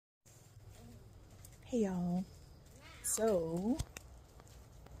Hey y'all, so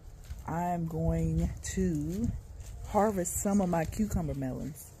I'm going to harvest some of my cucumber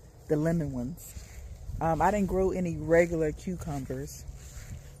melons, the lemon ones. I didn't grow any regular cucumbers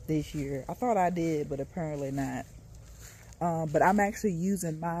this year. I thought I did, but apparently not. But I'm actually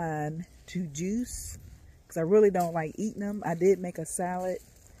using mine to juice because I really don't like eating them. I did make a salad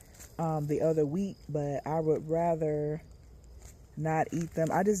the other week, but I would rather not eat them.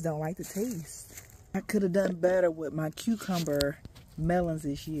 I just don't like the taste. I could have done better with my cucumber melons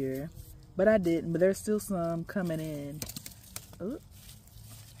this year, but I didn't. But there's still some coming in. Ooh.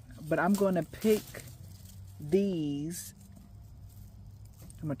 But I'm going to pick these.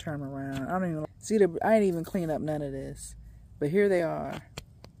 I'm going to turn them around. I don't even see I ain't even clean up none of this. But here they are.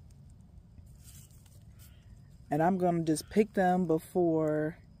 And I'm going to just pick them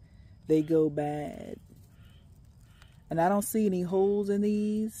before they go bad. And I don't see any holes in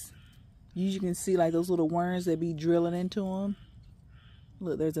these. You can see like those little worms that be drilling into them.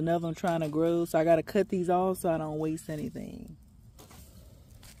 Look, there's another one trying to grow. So I got to cut these off so I don't waste anything.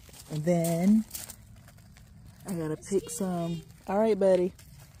 And then I got to pick some. All right, buddy.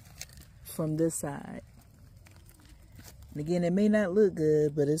 From this side. And again, it may not look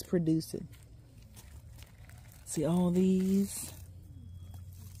good, but it's producing. See all these?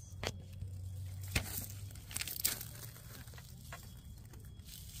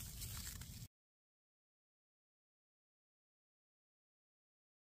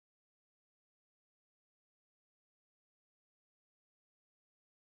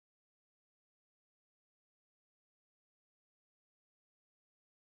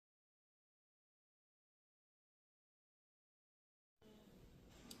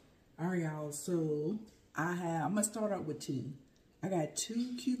 All right, y'all, so I'm gonna start out with two. I got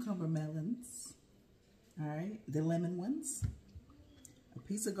 2 cucumber melons, all right, the lemon ones, a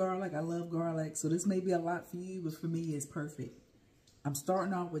piece of garlic. I love garlic, so this may be a lot for you, but for me, it's perfect. I'm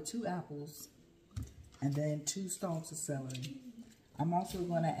starting off with 2 apples and then 2 stalks of celery. I'm also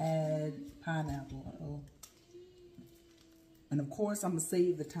gonna add pineapple, and of course, I'm gonna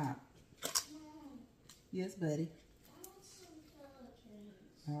save the top. Yes, buddy.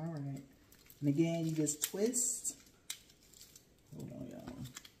 All right. And again, you just twist. Hold on, y'all.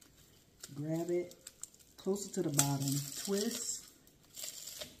 Grab it closer to the bottom. Twist.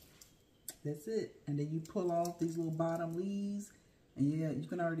 That's it. And then you pull off these little bottom leaves. And yeah, you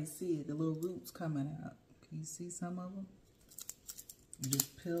can already see it. The little roots coming out. Can you see some of them? You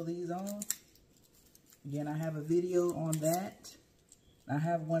just peel these off. Again, I have a video on that. I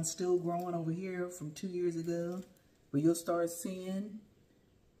have one still growing over here from 2 years ago. But you'll start seeing...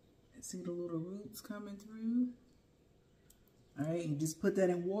 See the little roots coming through? All right, you just put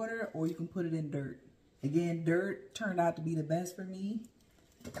that in water or you can put it in dirt. Again, dirt turned out to be the best for me.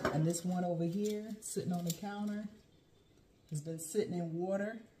 And this one over here, sitting on the counter, has been sitting in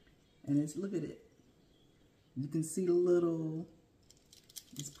water. And it's, look at it. You can see the little,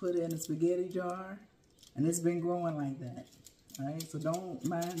 just put it in a spaghetti jar. And it's been growing like that. All right, so don't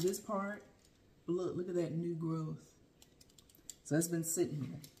mind this part. But look at that new growth. So it's been sitting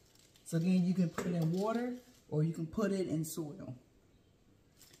here. So again, you can put it in water or you can put it in soil.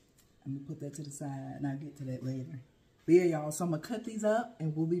 I'm gonna put that to the side and I'll get to that later. But yeah, y'all, so I'm gonna cut these up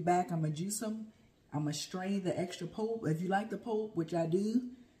and we'll be back. I'm gonna juice them. I'm gonna strain the extra pulp. If you like the pulp, which I do,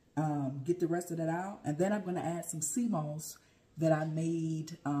 get the rest of that out. And then I'm gonna add some sea moss that I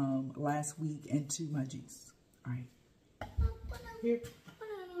made last week into my juice. All right. Here.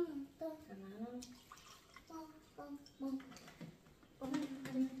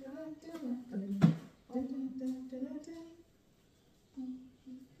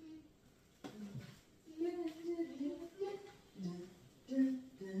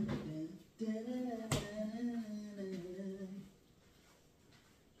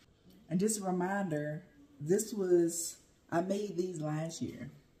 And just a reminder, I made these last year.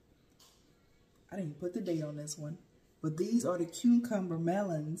 I didn't put the date on this one, but these are the cucumber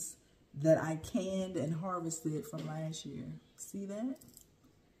melons that I canned and harvested from last year. See that?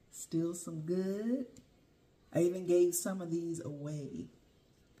 Still some good. I even gave some of these away.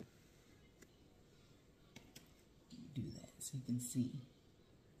 Do that so you can see.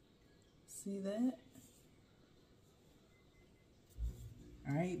 See that?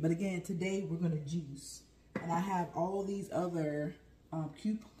 All right, but again, today we're gonna juice. And I have all these other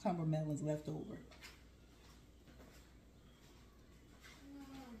cucumber melons left over.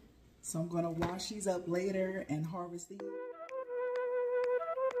 So I'm gonna wash these up later and harvest these.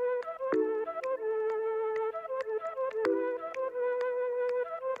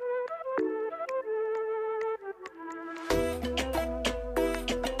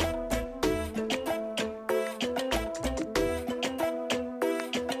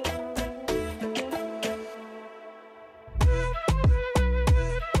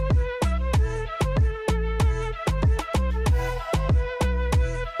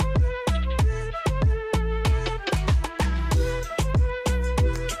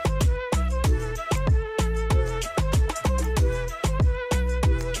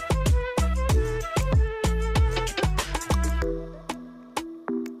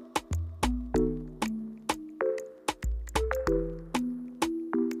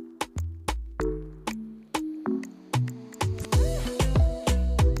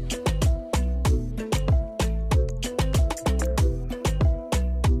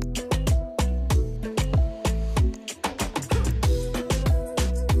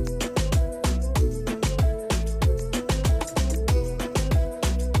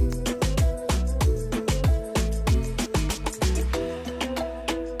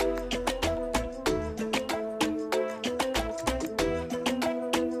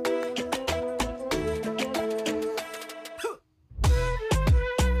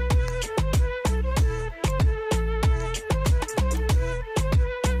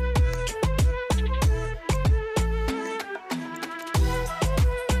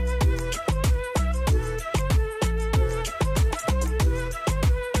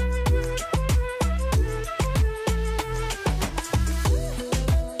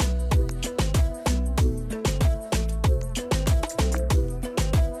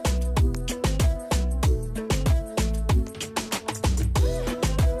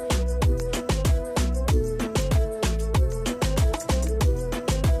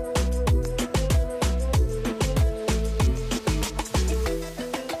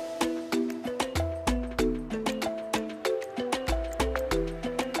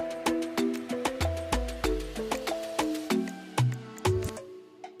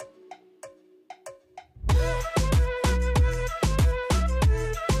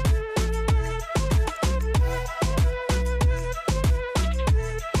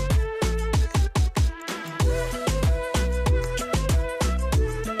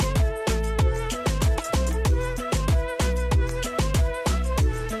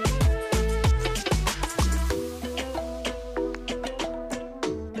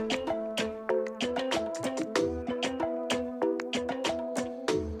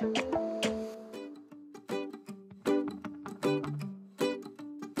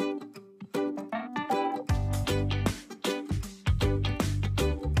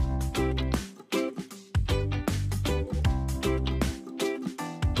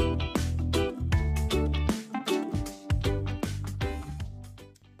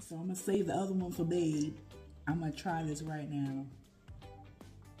 So I'm gonna save the other one for Babe. I'm gonna try this right now.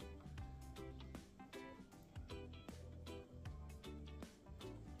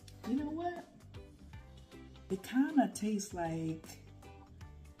 You know what? It kind of tastes like,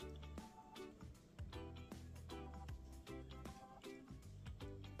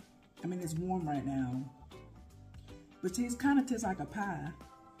 I mean, it's warm right now, but it kind of tastes like a pie,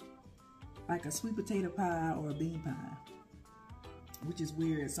 like a sweet potato pie or a bean pie, which is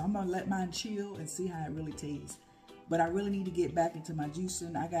weird. So I'm gonna let mine chill and see how it really tastes. But I really need to get back into my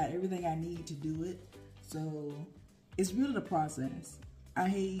juicing. I got everything I need to do it. So it's really the process. I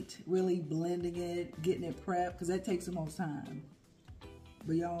hate really blending it, getting it prepped, because that takes the most time.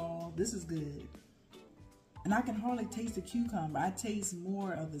 But y'all, this is good. And I can hardly taste the cucumber. I taste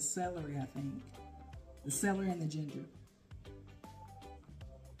more of the celery, I think. The celery and the ginger.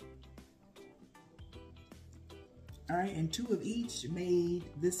 All right, and 2 of each made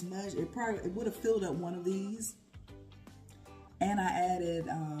this much. It would have filled up one of these. And I added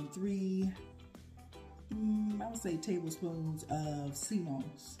 3, I would say tablespoons of sea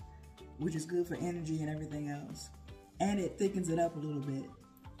moss, which is good for energy and everything else. And it thickens it up a little bit.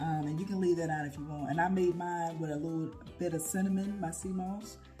 And you can leave that out if you want. And I made mine with a little bit of cinnamon, my sea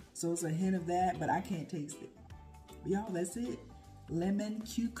moss. So it's a hint of that, but I can't taste it. But y'all, that's it. Lemon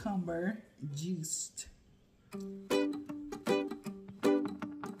cucumber juiced.